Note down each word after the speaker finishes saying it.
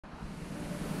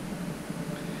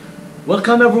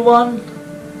Welcome everyone,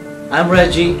 I'm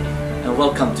Reggie and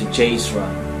welcome to Jay's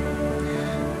Run.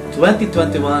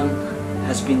 2021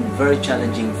 has been very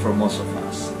challenging for most of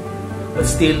us, but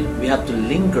still we have to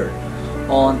linger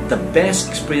on the best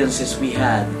experiences we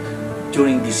had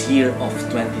during this year of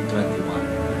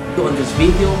 2021. On this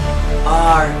video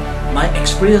are my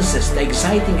experiences, the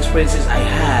exciting experiences I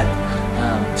had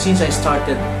since I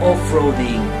started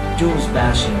off-roading, dunes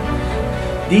bashing.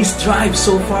 This drive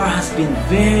so far has been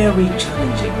very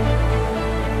challenging.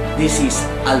 This is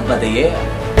Albadea.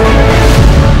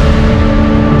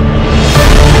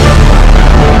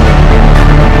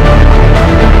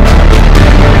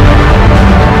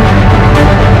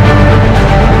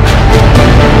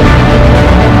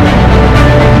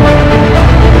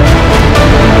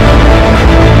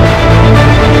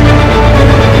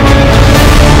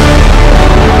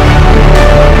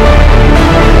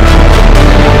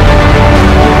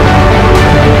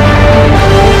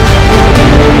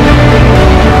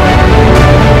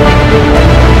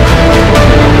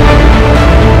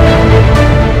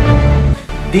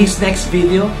 This next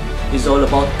video is all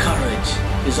about courage.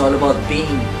 It's all about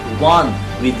being one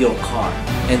with your car.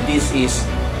 And this is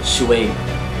Shuaib.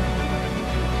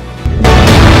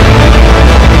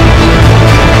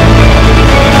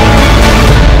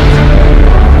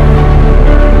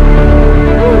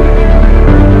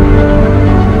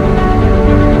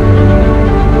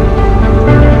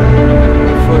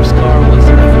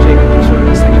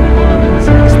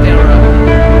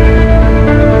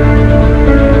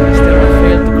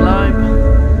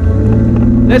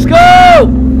 Let's go!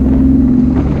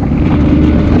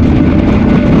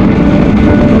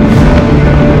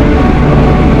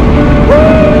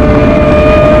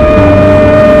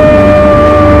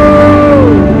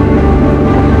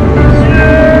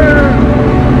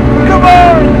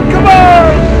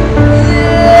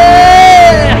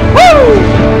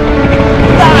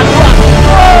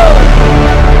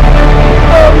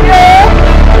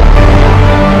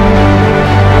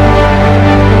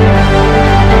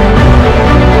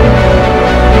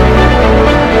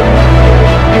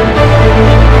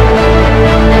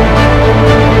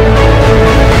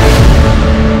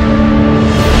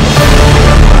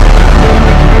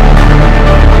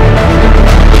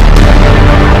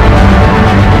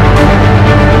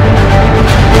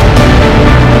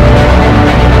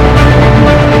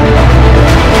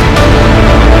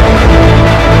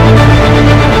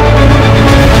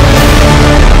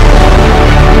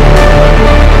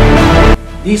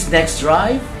 This next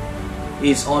drive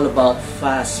is all about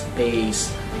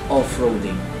fast-paced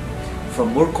off-roading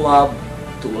from Murkwab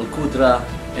to Al Qudra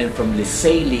and from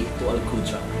Lisaili to Al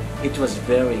Qudra. It was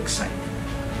very exciting.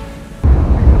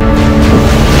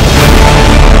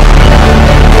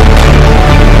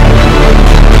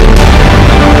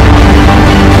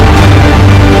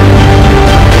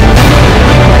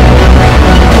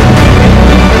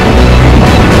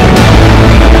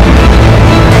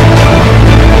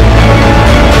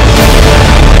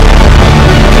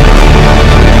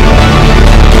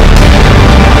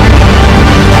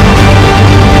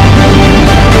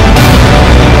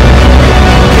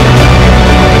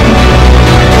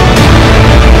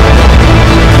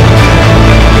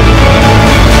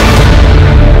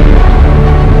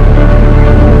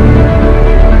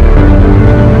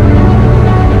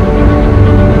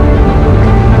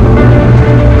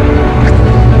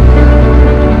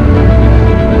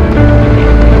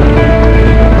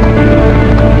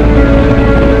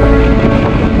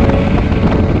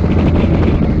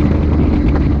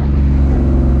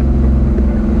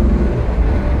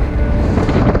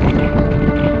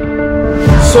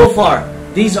 So far,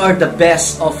 these are the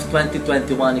best of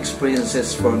 2021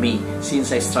 experiences for me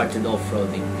since I started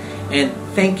off-roading. And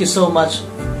thank you so much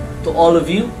to all of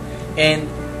you, and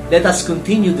let us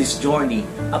continue this journey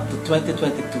up to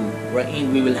 2022,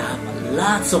 wherein we will have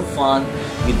lots of fun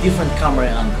with different camera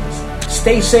angles.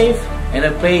 Stay safe, and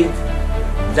I pray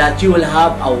that you will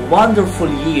have a wonderful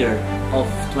year of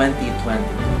 2022.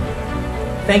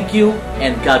 Thank you,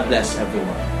 and God bless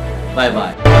everyone.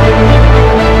 Bye-bye.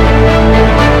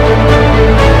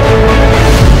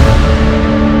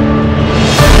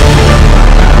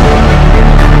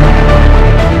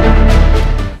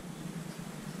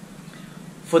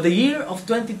 For the year of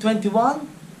 2021,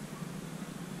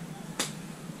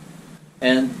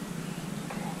 and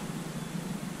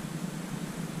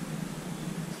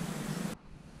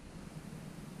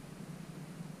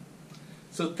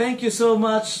so thank you so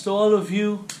much to all of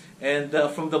you, and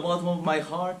from the bottom of my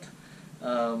heart,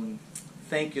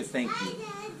 thank you.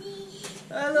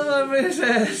 Hello,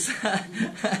 princess.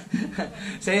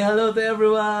 Say hello to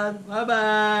everyone. Bye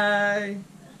bye.